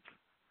have,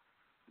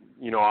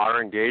 you know,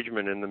 our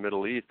engagement in the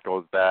Middle East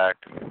goes back,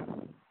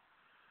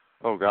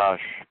 oh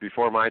gosh,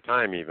 before my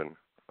time even.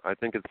 I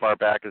think as far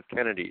back as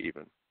Kennedy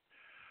even.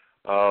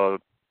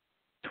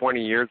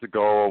 20 years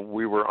ago,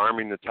 we were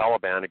arming the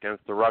Taliban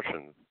against the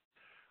Russians.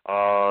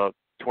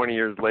 20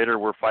 years later,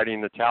 we're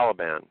fighting the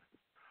Taliban.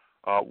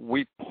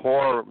 We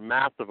pour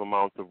massive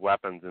amounts of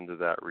weapons into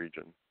that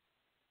region.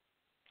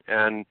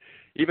 And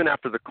even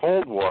after the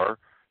Cold War,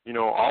 you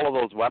know, all of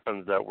those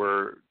weapons that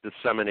were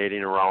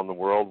disseminating around the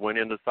world went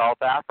into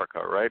South Africa,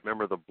 right?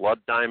 Remember the Blood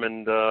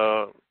Diamond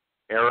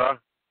era?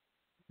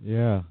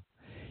 Yeah.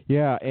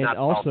 Yeah, and Not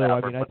also,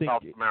 South Africa, I mean, I think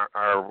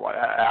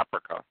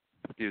Africa.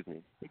 Excuse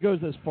me. It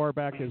goes as far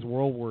back as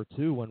World War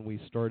II when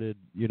we started,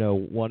 you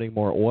know, wanting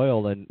more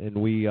oil, and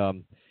we,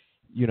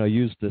 you know,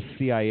 used the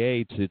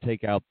CIA to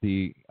take out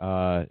the,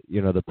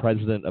 you know, the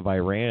president of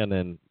Iran,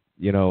 and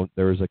you know,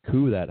 there was a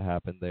coup that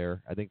happened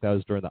there. I think that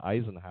was during the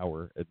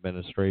Eisenhower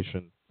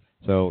administration.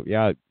 So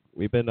yeah,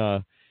 we've been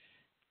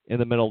in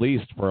the Middle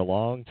East for a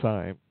long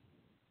time.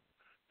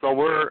 So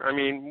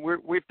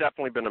we've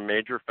definitely been a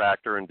major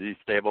factor in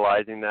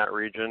destabilizing that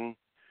region.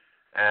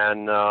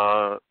 And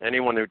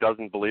anyone who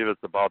doesn't believe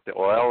it's about the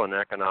oil and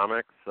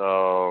economics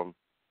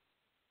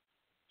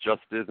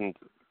just isn't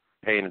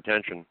paying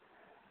attention.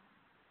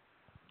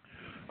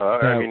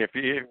 I mean, if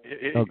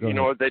you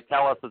know, they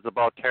tell us it's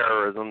about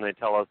terrorism, they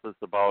tell us it's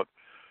about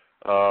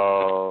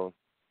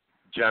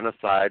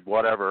genocide,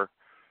 whatever.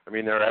 I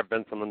mean, there have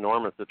been some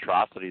enormous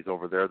atrocities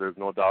over there. There's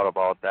no doubt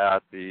about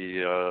that.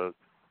 The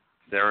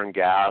sarin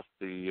gas,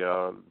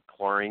 the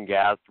chlorine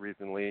gas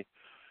recently.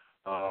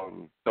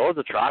 Those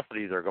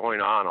atrocities are going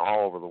on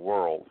all over the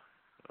world.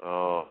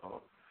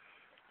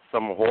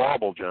 Some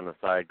horrible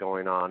genocide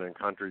going on in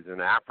countries in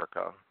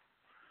Africa.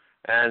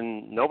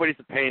 And nobody's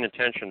paying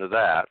attention to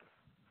that.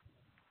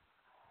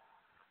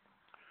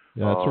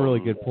 Yeah, that's a really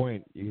good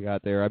point you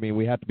got there. I mean,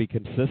 we have to be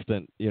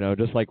consistent, you know,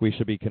 just like we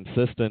should be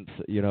consistent,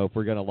 you know, if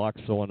we're going to lock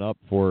someone up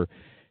for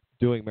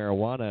doing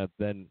marijuana,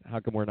 then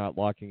how come we're not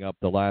locking up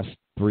the last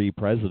 3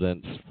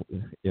 presidents,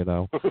 you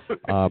know?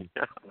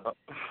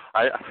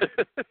 I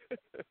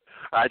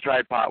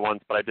tried pot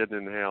once, but I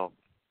didn't inhale.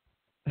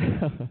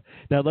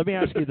 Now, let me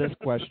ask you this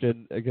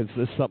question, because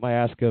this is something I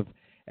ask of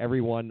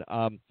everyone,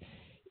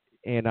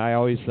 and I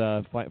always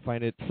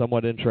find it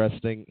somewhat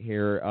interesting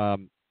here.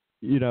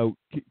 You know,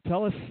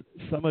 tell us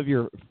some of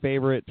your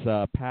favorite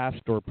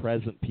past or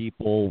present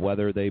people,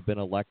 whether they've been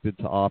elected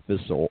to office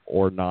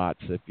or not,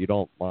 if you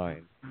don't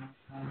mind.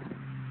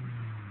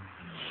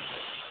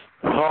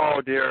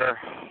 Oh, dear.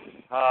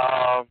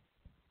 I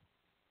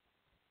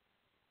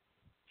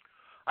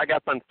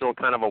guess I'm still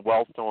kind of a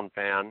Wellstone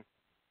fan.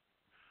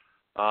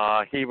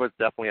 He was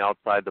definitely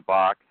outside the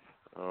box.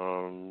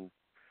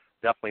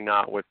 Definitely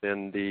not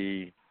within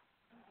the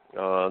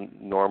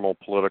normal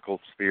political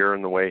sphere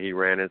in the way he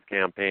ran his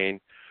campaign,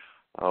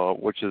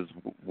 which is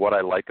what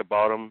I like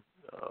about him.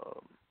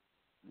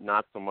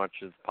 Not so much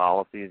his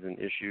policies and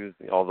issues,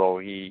 although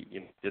he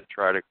did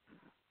try to,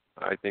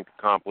 I think,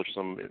 accomplish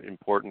some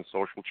important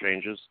social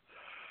changes.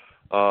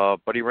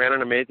 But he ran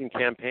an amazing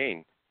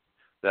campaign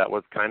that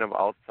was kind of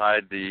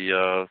outside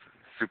the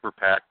super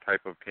PAC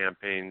type of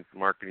campaigns,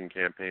 marketing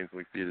campaigns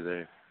we see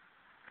today.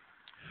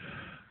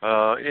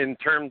 In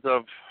terms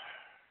of,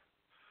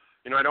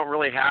 I don't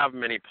really have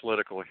many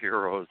political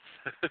heroes.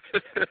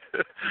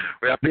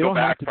 We have to go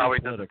back probably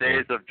to the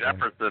days of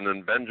Jefferson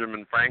and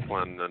Benjamin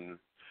Franklin and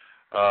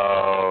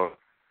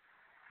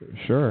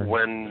sure.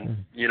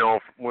 When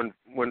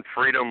when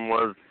freedom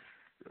was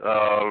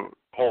a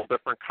whole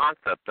different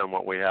concept than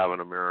what we have in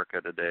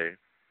America today.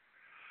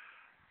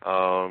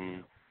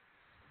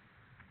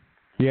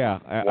 Yeah,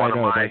 I one of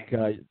know. my Like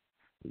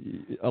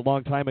a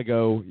long time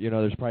ago,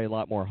 there's probably a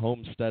lot more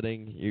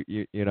homesteading.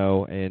 You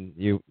know, and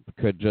you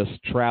could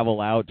just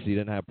travel out, so you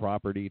didn't have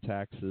property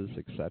taxes,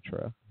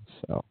 etc.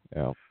 So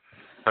yeah.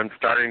 I'm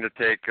starting to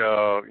take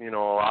a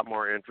lot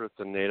more interest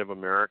in Native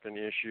American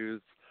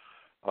issues.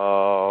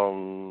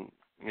 I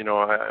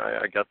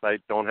guess I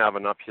don't have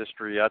enough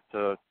history yet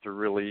to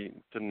really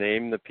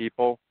name the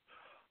people.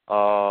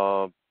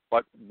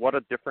 But what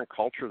a different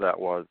culture that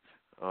was.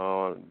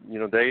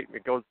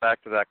 It goes back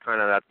to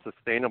that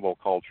sustainable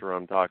culture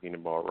I'm talking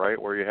about,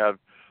 right? Where you have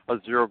a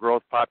zero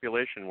growth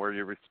population, where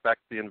you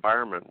respect the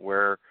environment,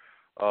 where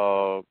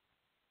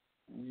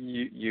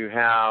you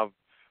have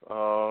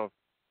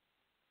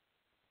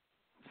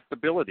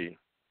stability,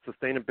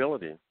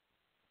 sustainability.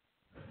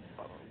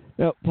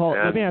 Now, Paul,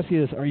 let me ask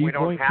you this: are you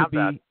going to be?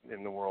 We don't have that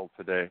in the world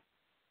today.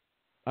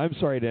 I'm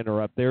sorry to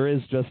interrupt. There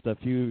is just a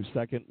few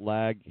second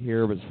lag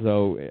here, but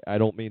so I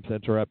don't mean to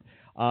interrupt.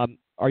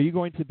 Are you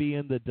going to be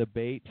in the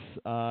debates?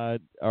 Are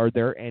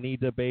there any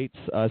debates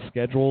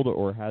scheduled,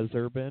 or has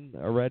there been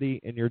already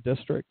in your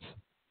districts?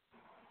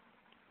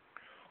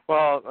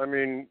 Well, I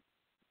mean,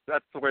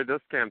 that's the way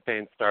this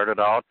campaign started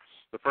out.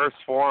 The first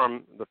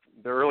forum, the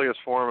earliest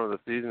forum of the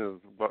season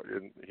is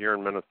here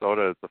in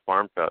Minnesota is the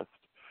Farm Fest,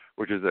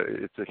 which is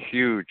it's a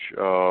huge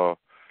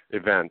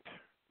event,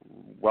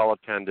 well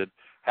attended.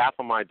 Half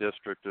of my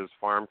district is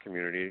farm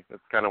community.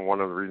 That's kind of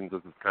one of the reasons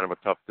this is kind of a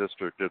tough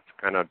district. It's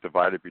kind of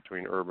divided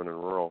between urban and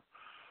rural.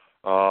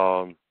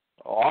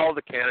 All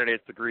the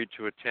candidates agreed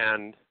to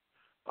attend.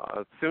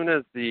 As soon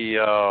as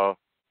the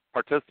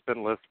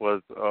participant list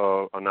was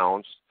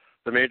announced,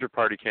 the major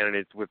party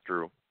candidates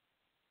withdrew.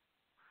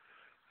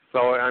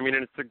 So, I mean,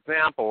 it's an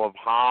example of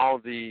how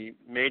the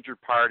major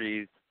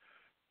parties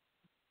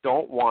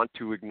don't want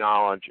to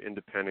acknowledge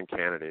independent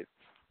candidates.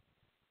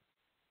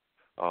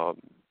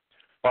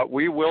 But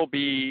we will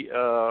be,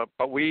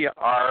 we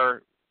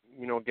are,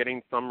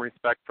 getting some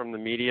respect from the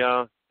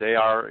media. They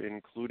are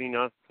including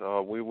us.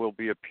 We will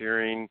be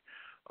appearing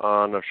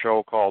on a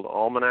show called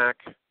Almanac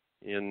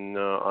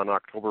on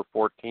October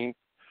 14th.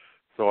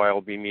 So I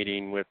will be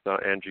meeting with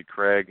Angie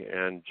Craig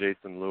and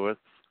Jason Lewis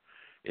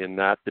in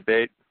that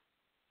debate.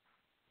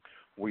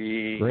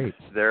 Great.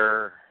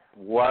 There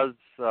was,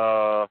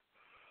 I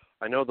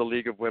know the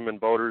League of Women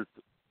Voters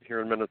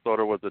here in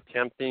Minnesota was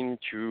attempting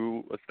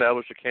to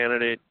establish a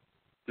candidate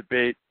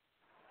debate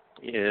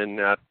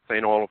at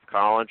St. Olaf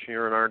College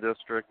here in our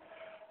district.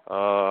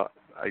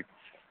 It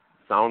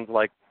sounds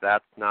like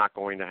that's not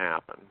going to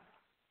happen.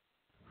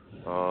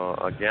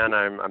 Again,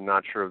 I'm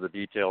not sure of the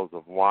details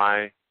of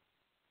why.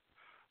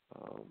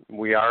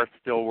 We are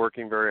still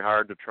working very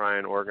hard to try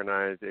and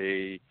organize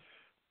a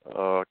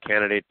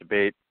candidate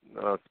debate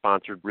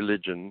sponsored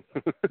religion.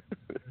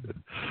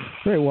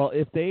 Great. Well,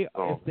 if they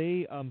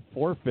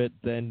forfeit,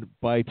 then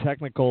by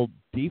technical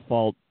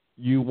default,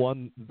 you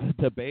won the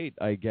debate,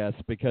 I guess,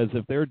 because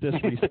if they're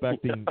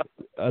disrespecting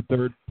a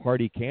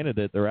third-party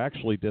candidate, they're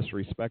actually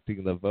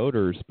disrespecting the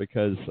voters.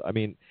 Because I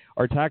mean,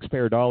 our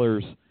taxpayer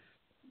dollars,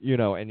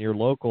 and your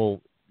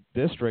local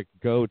district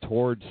go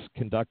towards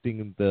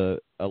conducting the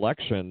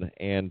election,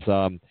 and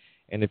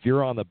if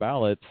you're on the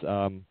ballots,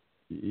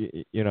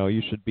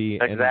 you should be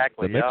in the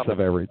mix of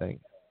everything.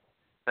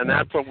 And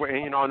that's what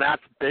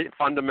that's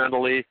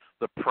fundamentally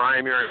the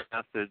primary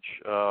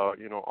message.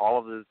 All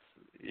of these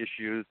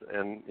issues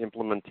and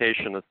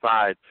implementation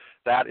aside,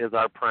 that is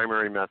our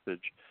primary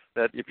message.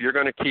 That if you're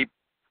going to keep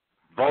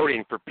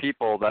voting for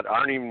people that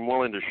aren't even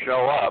willing to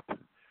show up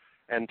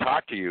and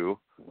talk to you,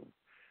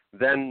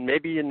 then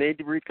maybe you need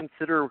to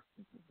reconsider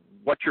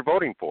what you're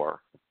voting for.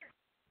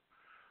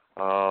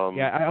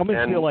 I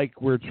almost feel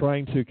like we're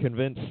trying to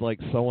convince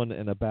someone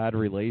in a bad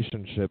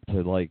relationship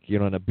to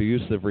an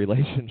abusive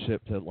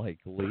relationship to leave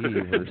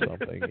or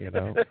something,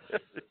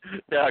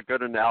 Yeah,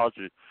 good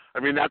analogy. I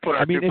mean, that's what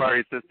our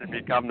two-party system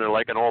become. They're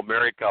like an old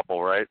married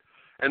couple, right?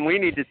 And we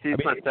need to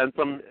send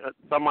someone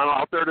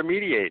out there to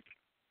mediate.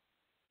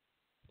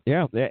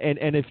 Yeah,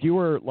 and if you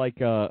were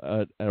like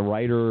a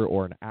writer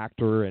or an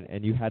actor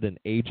and you had an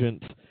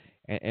agent,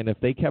 and if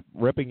they kept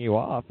ripping you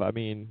off, I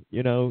mean,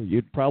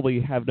 you'd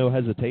probably have no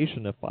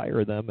hesitation to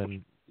fire them,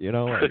 and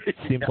it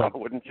seems like,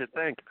 wouldn't you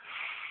think?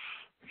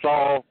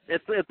 So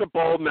it's a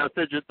bold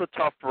message. It's a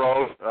tough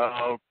road,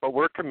 but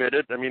we're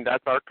committed. I mean,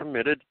 that's our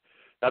commitment.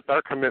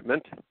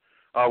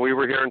 We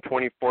were here in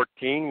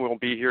 2014. We'll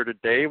be here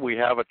today. We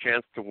have a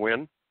chance to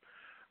win.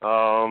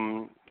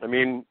 I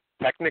mean,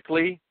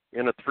 technically,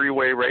 in a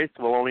three-way race,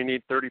 we'll only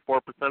need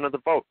 34% of the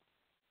vote.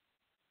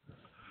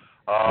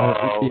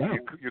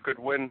 You could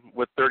win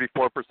with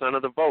 34%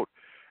 of the vote.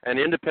 And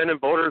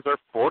independent voters are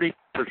 40%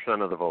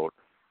 of the vote.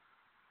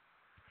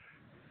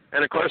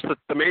 And, of course,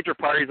 the major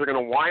parties are going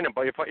to whine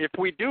about, if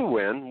we do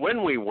win,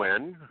 when we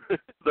win,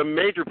 the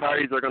major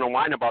parties are going to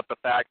whine about the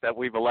fact that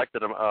we've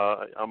elected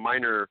a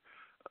minor,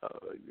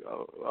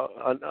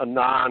 a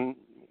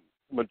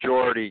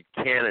non-majority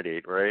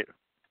candidate, right?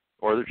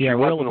 Or she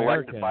wasn't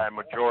elected by a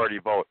majority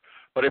vote.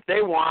 But if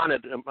they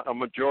wanted a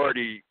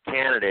majority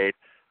candidate,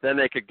 then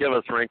they could give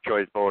us ranked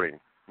choice voting.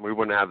 We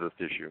wouldn't have this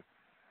issue.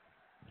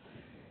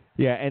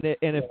 Yeah, and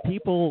if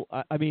people,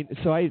 I mean,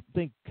 so I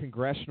think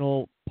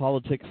congressional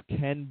politics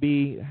can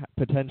be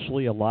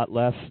potentially a lot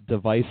less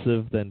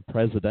divisive than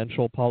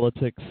presidential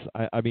politics.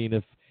 I mean,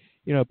 if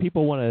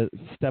people want to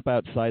step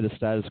outside the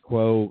status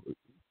quo,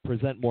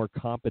 present more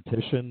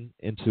competition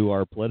into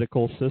our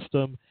political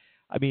system,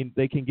 I mean,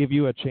 they can give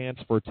you a chance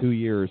for 2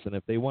 years, and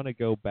if they want to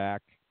go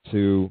back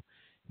to,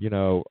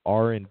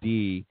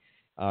 R&D,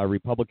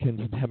 Republicans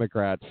and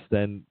Democrats,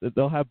 then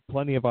they'll have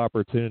plenty of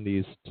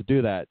opportunities to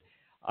do that.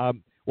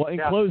 Well, in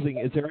closing,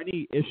 is there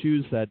any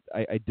issues that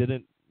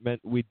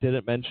we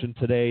didn't mention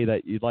today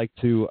that you'd like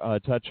to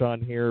touch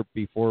on here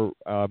before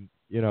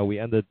we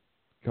end the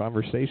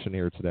conversation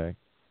here today?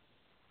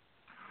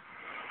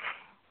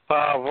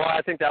 Well,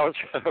 I think that was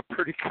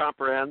pretty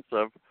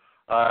comprehensive.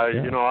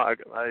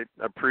 I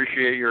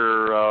appreciate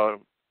your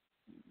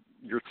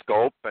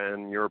scope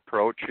and your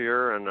approach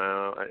here, and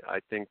I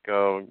think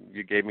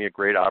you gave me a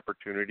great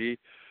opportunity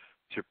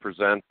to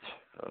present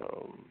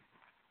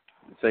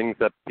things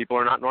that people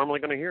are not normally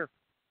going to hear.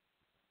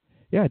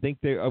 Yeah, I think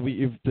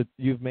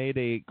you've made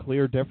a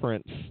clear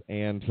difference,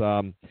 and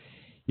and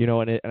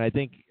I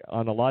think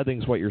on a lot of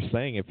things what you're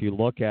saying, if you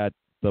look at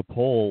the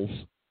polls,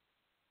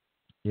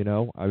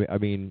 I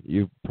mean,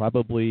 you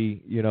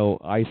probably,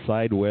 I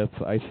side with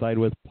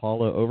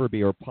Paula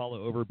Overby, or Paula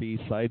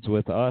Overby sides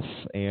with us,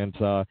 and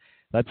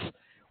that's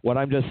what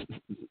I'm just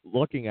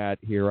looking at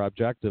here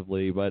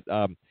objectively, but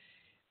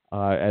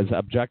as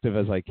objective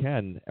as I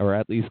can, or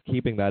at least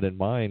keeping that in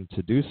mind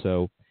to do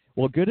so.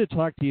 Well, good to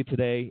talk to you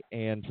today,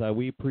 and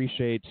we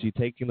appreciate you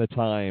taking the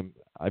time.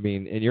 I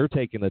mean, and you're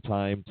taking the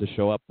time to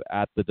show up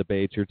at the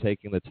debates. You're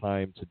taking the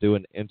time to do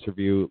an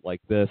interview like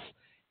this.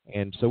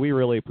 And so we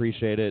really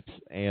appreciate it,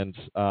 and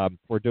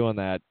we're doing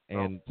that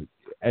and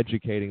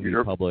educating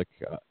the public.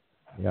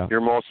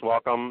 You're most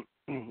welcome,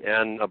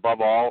 and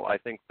above all, I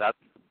think that's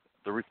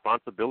the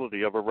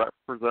responsibility of a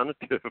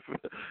representative.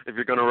 If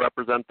you're going to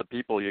represent the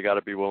people, you got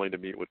to be willing to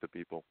meet with the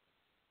people.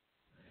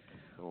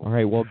 So, all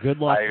right, well, good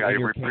luck. I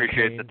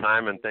appreciate the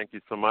time, and thank you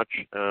so much,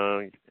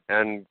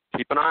 and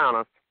keep an eye on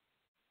us.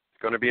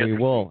 It's going to be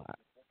interesting.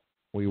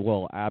 We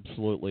will,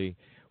 absolutely.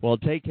 Well,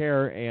 take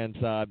care, and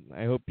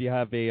I hope you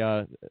have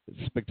a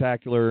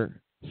spectacular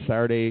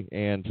Saturday,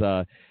 and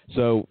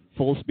so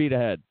full speed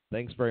ahead.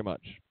 Thanks very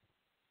much.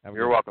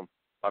 You're welcome.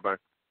 Bye-bye.